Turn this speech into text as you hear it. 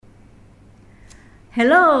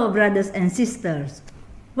Hello, brothers and sisters.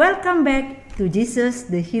 Welcome back to Jesus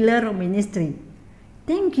the Healer Ministry.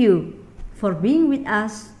 Thank you for being with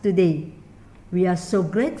us today. We are so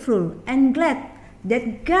grateful and glad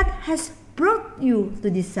that God has brought you to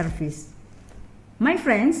this service. My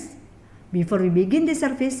friends, before we begin the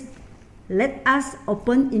service, let us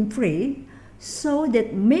open in prayer so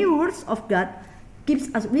that may words of God gives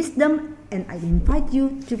us wisdom, and I invite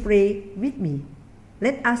you to pray with me.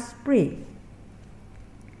 Let us pray.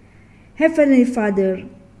 Heavenly Father,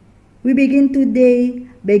 we begin today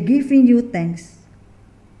by giving you thanks.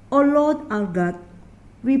 O Lord our God,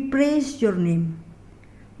 we praise your name.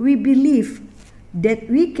 We believe that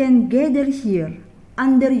we can gather here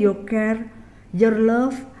under your care, your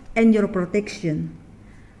love, and your protection.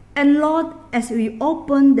 And Lord, as we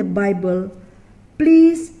open the Bible,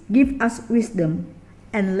 please give us wisdom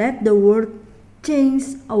and let the word change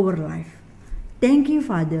our life. Thank you,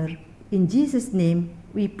 Father. In Jesus' name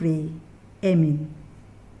we pray. Amen.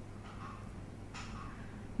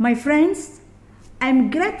 My friends, I'm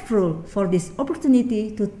grateful for this opportunity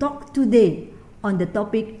to talk today on the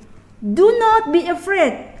topic, Do not be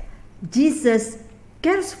afraid. Jesus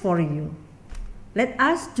cares for you. Let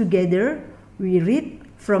us together we read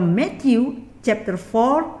from Matthew chapter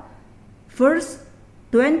 4, verse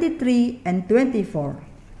 23 and 24.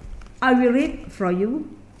 I will read for you.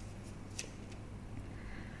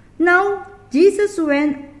 Now Jesus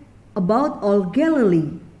went about all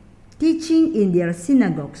Galilee, teaching in their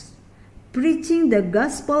synagogues, preaching the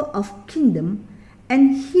gospel of kingdom,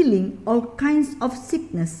 and healing all kinds of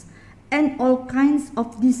sickness and all kinds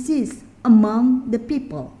of disease among the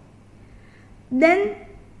people. Then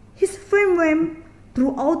his fame went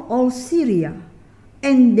throughout all Syria,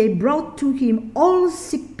 and they brought to him all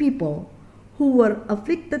sick people who were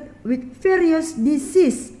afflicted with various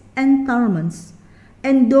diseases and torments,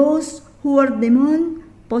 and those who were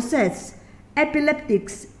demon-possessed,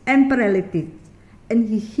 epileptics, and paralytics, and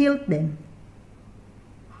he healed them.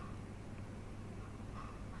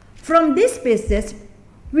 From this passage,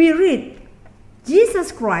 we read,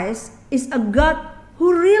 Jesus Christ is a God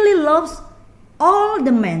who really loves all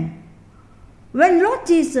the men. When Lord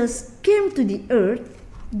Jesus came to the earth,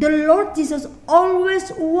 the Lord Jesus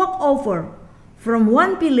always walked over from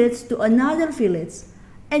one village to another village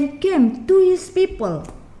and came to his people,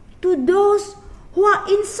 to those who are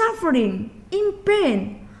in suffering, in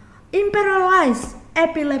pain, in paralyzed,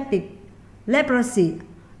 epileptic, leprosy.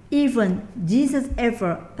 Even Jesus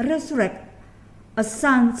ever resurrected a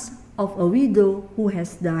son of a widow who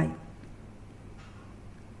has died.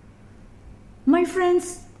 My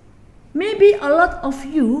friends, maybe a lot of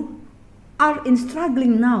you are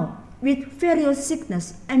struggling now with various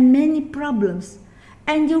sickness and many problems,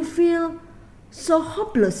 and you feel so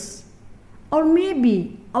hopeless. Or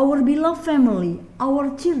maybe our beloved family,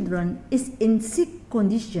 our children is in sick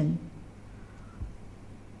condition.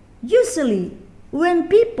 Usually, when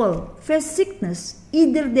people face sickness,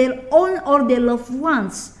 either their own or their loved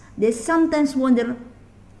ones, they sometimes wonder,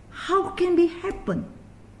 how can it happen?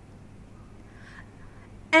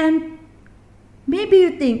 And maybe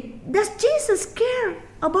you think, does Jesus care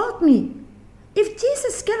about me? If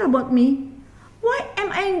Jesus cares about me, why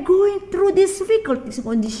am I going through this difficult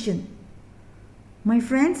condition? My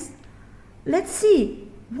friends, let's see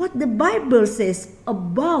what the Bible says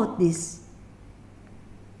about this.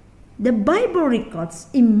 The Bible records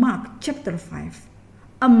in Mark chapter 5,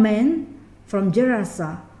 a man from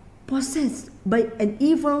Gerasa possessed by an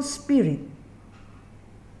evil spirit.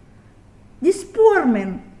 This poor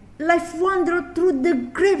man life wandered through the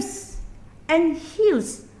graves and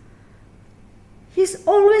hills. He's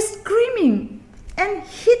always screaming and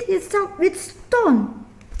hit himself with stone,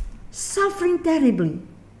 suffering terribly.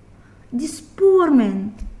 This poor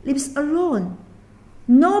man lives alone.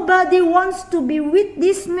 Nobody wants to be with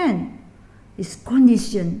this man. His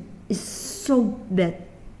condition is so bad,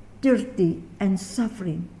 dirty, and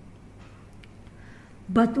suffering.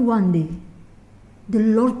 But one day, the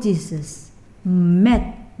Lord Jesus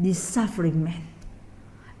met this suffering man.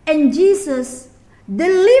 And Jesus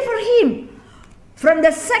delivered him from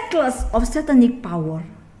the shackles of satanic power.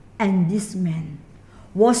 And this man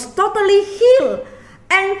was totally healed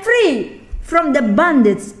and free from the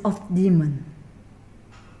bondage of demons.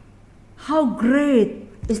 How great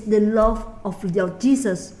is the love of Lord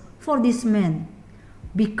Jesus for this man,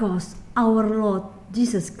 because our Lord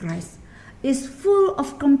Jesus Christ is full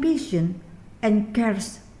of compassion and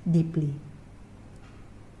cares deeply.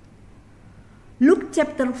 Luke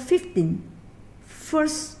chapter 15,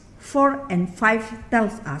 verse 4 and 5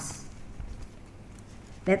 tells us.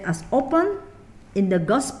 Let us open in the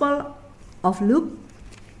Gospel of Luke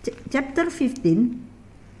chapter 15,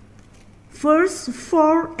 verse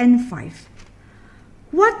 4 and 5.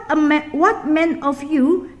 What man of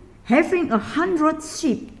you, having 100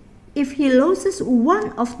 sheep, if he loses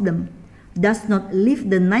one of them, does not leave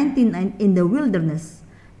the 99 in the wilderness,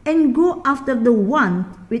 and go after the one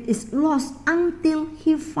which is lost until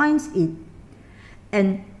he finds it?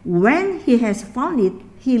 And when he has found it,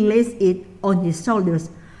 he lays it on his shoulders,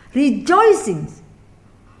 rejoicing.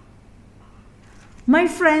 My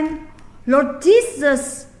friend, Lord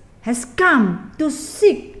Jesus has come to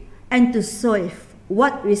seek and to save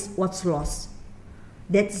what is what's lost.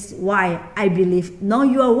 That's why I believe now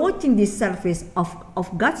you are watching this service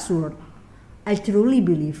of God's Word. I truly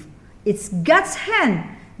believe it's God's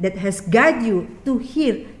hand that has guided you to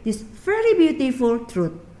hear this very beautiful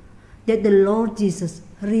truth, that the Lord Jesus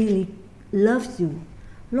really loves you.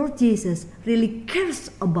 Lord Jesus really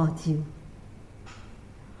cares about you.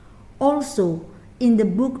 Also, in the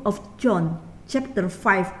book of John, chapter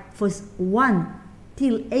 5, verse 1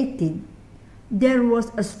 till 18, there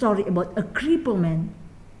was a story about a crippled man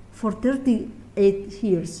for 38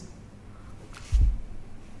 years.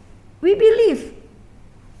 We believe,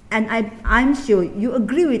 and I'm sure you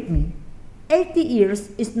agree with me, 80 years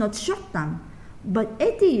is not short time, but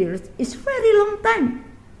 80 years is very long time.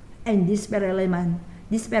 And this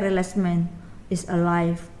paralyzed man is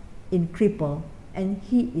alive in cripple, and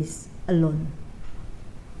he is alone.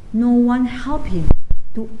 No one helped him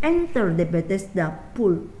to enter the Bethesda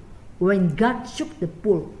pool when God shook the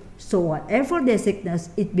pool. So whatever the sickness,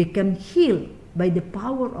 it became healed by the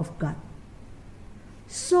power of God.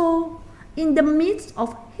 So in the midst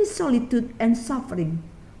of his solitude and suffering,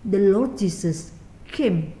 the Lord Jesus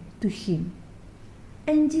came to him.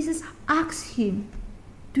 And Jesus asked him,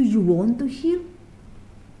 "Do you want to heal?"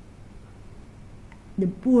 The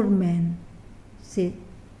poor man said,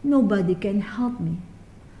 "Nobody can help me."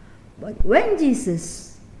 But when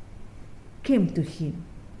Jesus came to him,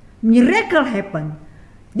 miracle happened.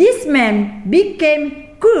 This man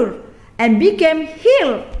became cured and became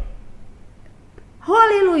healed.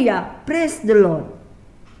 Hallelujah! Praise the Lord.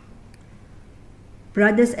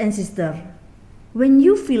 Brothers and sisters, when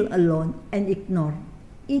you feel alone and ignored,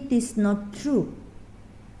 it is not true.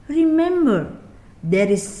 Remember, there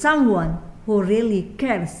is someone who really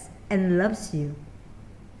cares and loves you.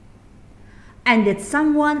 And that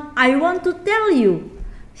someone I want to tell you,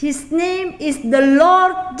 his name is the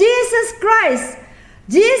Lord Jesus Christ.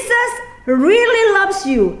 Jesus really loves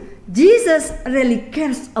you. Jesus really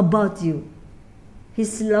cares about you.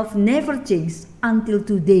 His love never changes until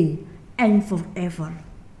today and forever.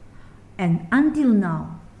 And until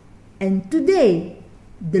now and today,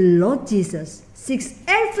 the Lord Jesus seeks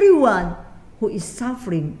everyone who is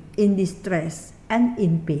suffering in distress and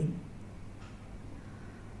in pain.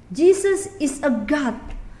 Jesus is a God,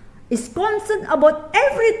 is concerned about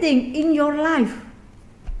everything in your life.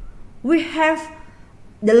 We have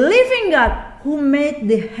the living God who made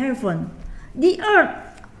the heaven, the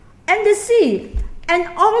earth, and the sea,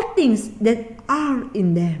 and all things that are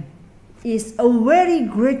in them. He is a very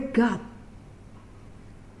great God.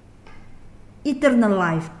 Eternal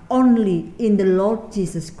life only in the Lord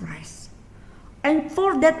Jesus Christ. And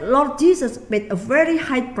for that, Lord Jesus paid a very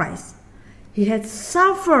high price. He had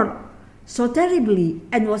suffered so terribly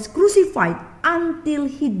and was crucified until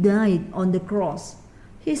he died on the cross.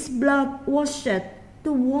 His blood was shed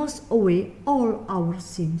to wash away all our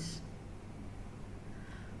sins.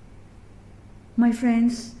 My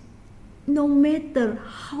friends, no matter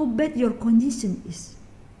how bad your condition is,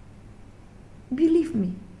 believe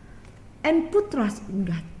me and put trust in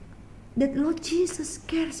God that Lord Jesus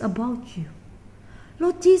cares about you.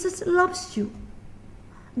 Lord Jesus loves you.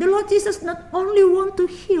 The Lord Jesus not only want to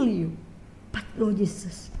heal you, but Lord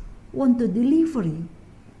Jesus want to deliver you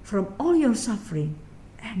from all your suffering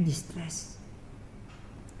and distress.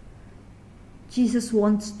 Jesus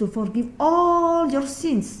wants to forgive all your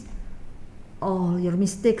sins, all your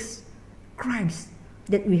mistakes, crimes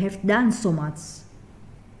that we have done so much.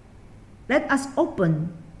 Let us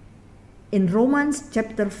open in Romans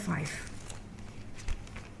chapter 5.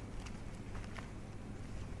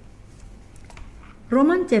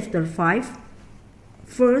 Romans chapter 5,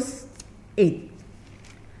 verse 8.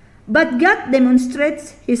 But God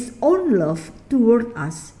demonstrates His own love toward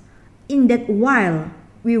us, in that while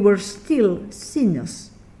we were still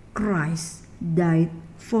sinners, Christ died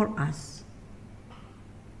for us.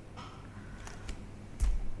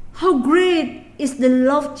 How great is the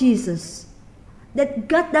love of Jesus, that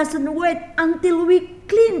God doesn't wait until we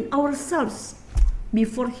clean ourselves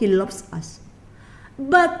before He loves us.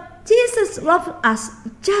 But Jesus loves us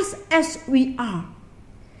just as we are.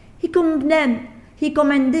 He He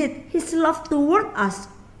commended His love toward us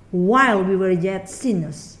while we were yet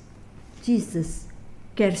sinners. Jesus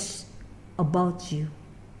cares about you.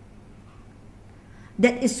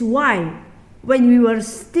 That is why, when we were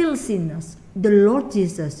still sinners, the Lord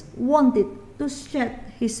Jesus wanted to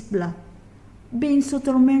shed His blood, being so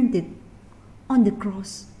tormented on the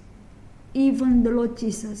cross. Even the Lord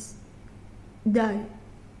Jesus died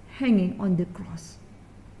hanging on the cross.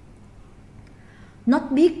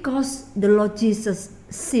 Not because the Lord Jesus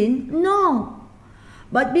sinned, no,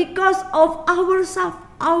 but because of our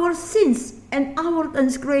sins and our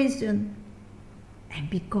transgression, and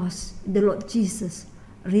because the Lord Jesus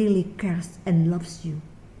really cares and loves you.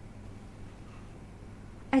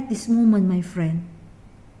 At this moment, my friend,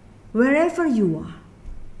 wherever you are,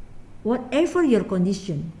 whatever your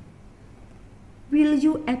condition, will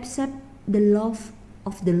you accept the love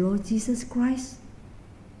of the Lord Jesus Christ?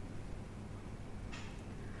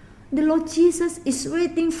 The Lord Jesus is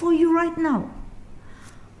waiting for you right now.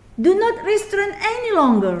 Do not restrain any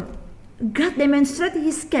longer. God demonstrates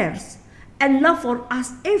His cares and love for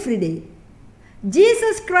us every day.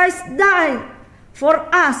 Jesus Christ died for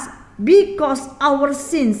us because our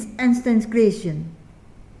sins and transgression.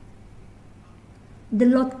 The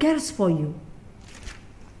Lord cares for you.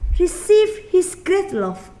 Receive His great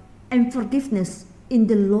love and forgiveness in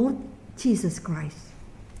the Lord Jesus Christ.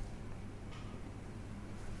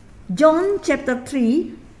 John chapter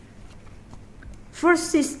 3, verse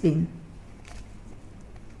 16.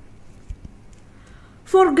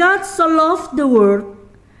 For God so loved the world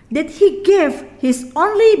that He gave His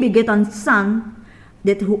only begotten Son,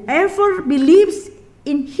 that whoever believes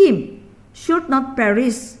in Him should not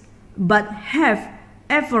perish, but have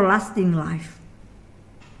everlasting life.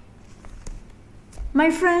 My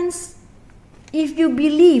friends, if you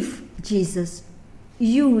believe Jesus,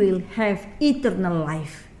 you will have eternal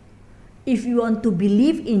life. If you want to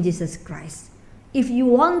believe in Jesus Christ, if you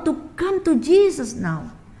want to come to Jesus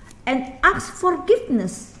now and ask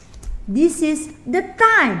forgiveness, this is the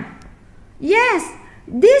time. Yes,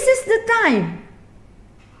 this is the time.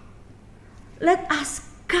 Let us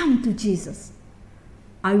come to Jesus.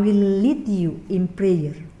 I will lead you in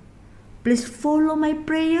prayer. Please follow my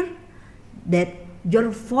prayer, that your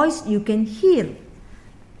voice you can hear.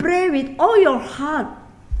 Pray with all your heart,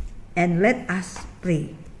 and let us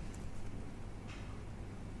pray.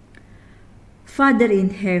 Father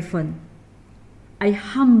in heaven, I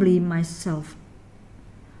humbly myself.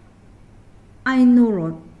 I know,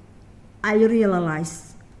 Lord, I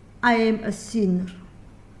realize I am a sinner.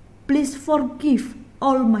 Please forgive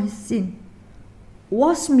all my sin.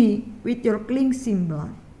 Wash me with your cleansing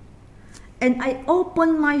blood. And I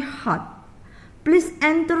open my heart. Please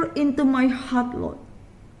enter into my heart, Lord.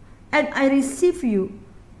 And I receive you.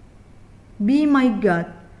 Be my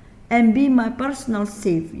God and be my personal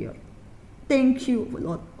Savior. Thank you,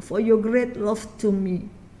 Lord, for your great love to me.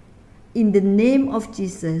 In the name of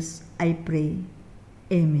Jesus, I pray.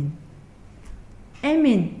 Amen.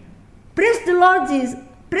 Amen. Praise the Lord Jesus.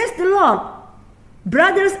 Praise the Lord.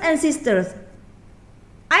 Brothers and sisters,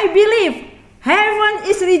 I believe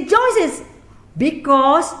heaven is rejoices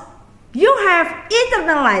because you have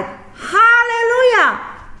eternal life. Hallelujah.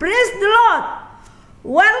 Praise the Lord.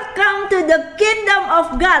 Welcome to the kingdom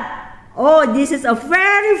of God. Oh, this is a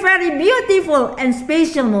very, very beautiful and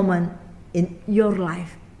special moment in your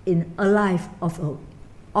life, in a life of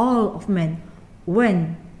all of men,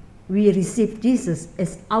 when we receive Jesus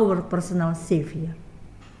as our personal Savior.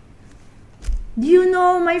 Do you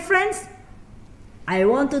know, my friends? I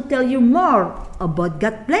want to tell you more about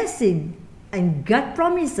God's blessing and God's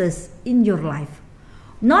promises in your life.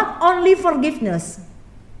 Not only forgiveness,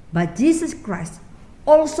 but Jesus Christ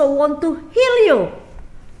also wants to heal you.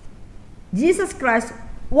 Jesus Christ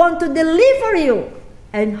wants to deliver you,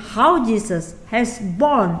 and how Jesus has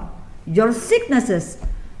borne your sicknesses.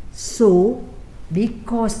 So,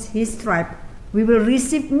 because His stripe, we will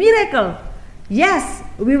receive miracle. Yes,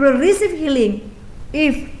 we will receive healing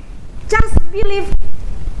if just believe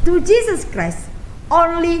to Jesus Christ.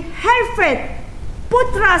 Only have faith, put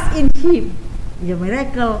trust in Him. Your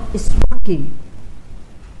miracle is working.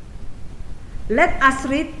 Let us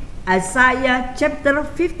read Isaiah chapter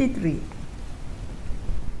 53.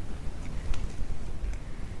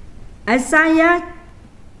 Isaiah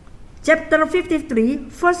chapter 53,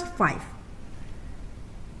 verse 5.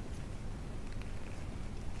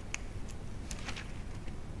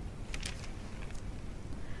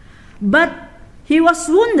 But He was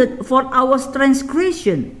wounded for our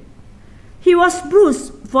transgression. He was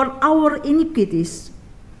bruised for our iniquities.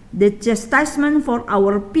 The chastisement for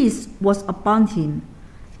our peace was upon Him,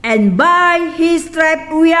 and by His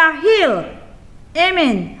stripes we are healed.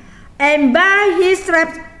 Amen. And by His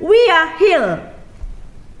stripes we are healed.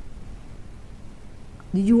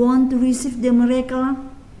 Do you want to receive the miracle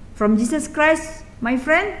from Jesus Christ, my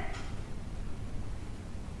friend?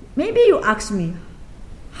 Maybe you ask me,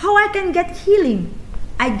 how I can get healing?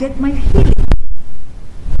 I get my healing.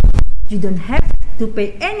 You don't have to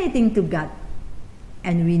pay anything to God.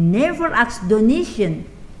 And we never ask donation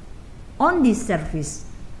on this service.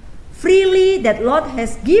 Freely that Lord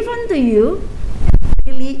has given to you, and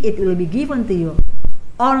freely it will be given to you,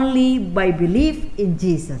 only by belief in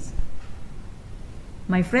Jesus.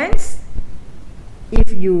 My friends,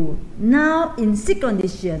 if you now in sick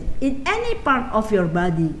condition in any part of your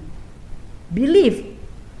body, believe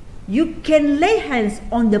you can lay hands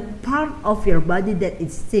on the part of your body that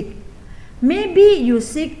is sick. Maybe you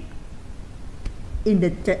sick in the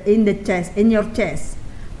chest, in your chest.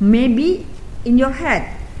 Maybe in your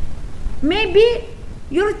head. Maybe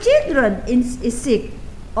your children is sick,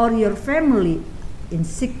 or your family in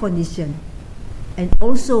sick condition. And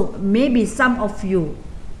also maybe some of you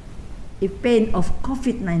in pain of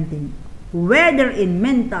COVID-19, whether in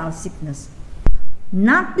mental sickness.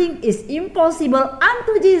 Nothing is impossible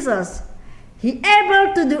unto Jesus. He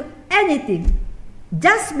able to do anything.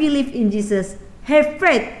 Just believe in Jesus, have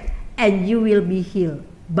faith, and you will be healed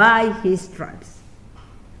by His stripes.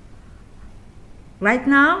 Right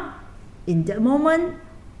now, in that moment,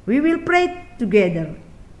 we will pray together.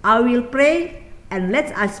 I will pray, and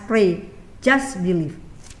let us pray. Just believe.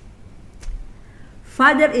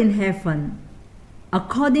 Father in heaven,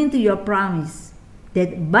 according to your promise,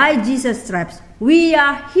 that by Jesus' stripes we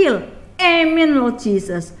are healed. Amen, Lord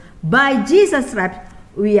Jesus. By Jesus' stripes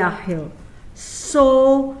we are healed.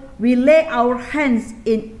 So we lay our hands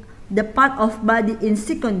in the part of body in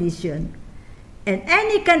sick condition, and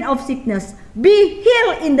any kind of sickness be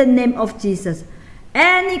healed in the name of Jesus.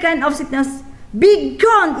 Any kind of sickness be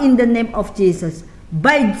gone in the name of Jesus.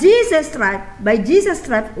 By Jesus'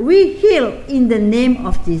 stripes we heal in the name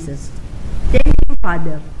of Jesus. Thank you,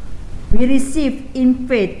 Father. We receive in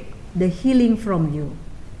faith the healing from you.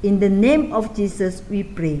 In the name of Jesus we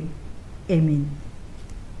pray. Amen.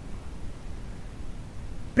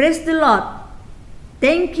 Praise the Lord.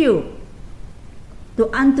 Thank you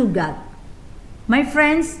unto God. My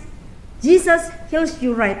friends, Jesus heals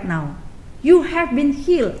you right now. You have been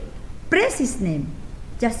healed. Praise His name.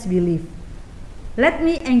 Just believe. Let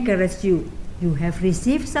me encourage you. You have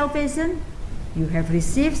received salvation. You have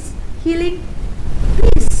received healing.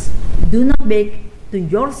 Please do not beg to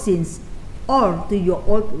your sins or to your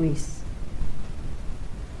old ways.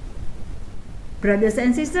 Brothers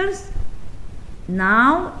and sisters,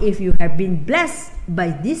 now if you have been blessed by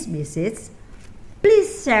this message,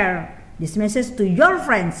 please share this message to your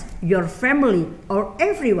friends, your family, or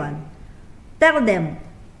everyone. Tell them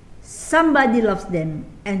somebody loves them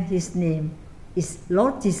and His name is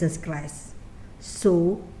Lord Jesus Christ.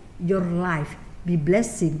 So your life be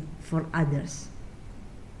blessing for others.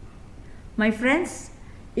 My friends,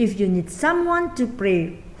 if you need someone to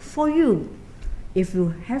pray for you, if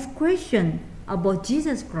you have questions about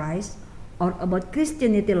Jesus Christ, or about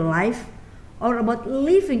Christianity life, or about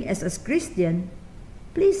living as a Christian,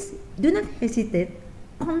 please do not hesitate.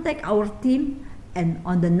 Contact our team and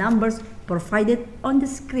on the numbers provided on the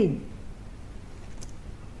screen.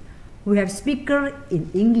 We have speakers in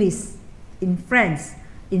English, in French,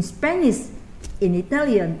 in Spanish, in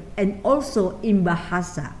Italian, and also in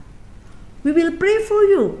Bahasa. We will pray for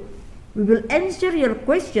you. We will answer your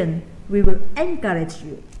question. We will encourage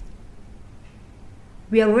you.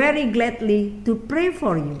 We are very gladly to pray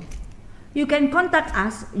for you. You can contact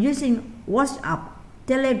us using WhatsApp,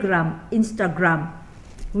 Telegram, Instagram.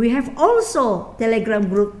 We have also Telegram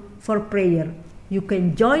group for prayer. You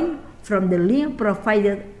can join from the link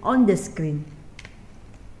provided on the screen.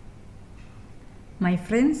 My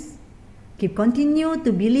friends, continue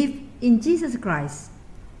to believe in Jesus Christ.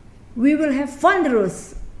 We will have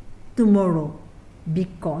wonders tomorrow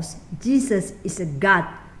because Jesus is a God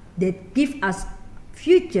that gives us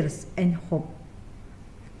futures and hope.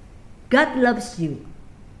 God loves you.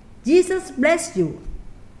 Jesus bless you.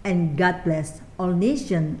 And God bless all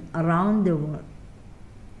nations around the world.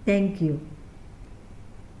 Thank you.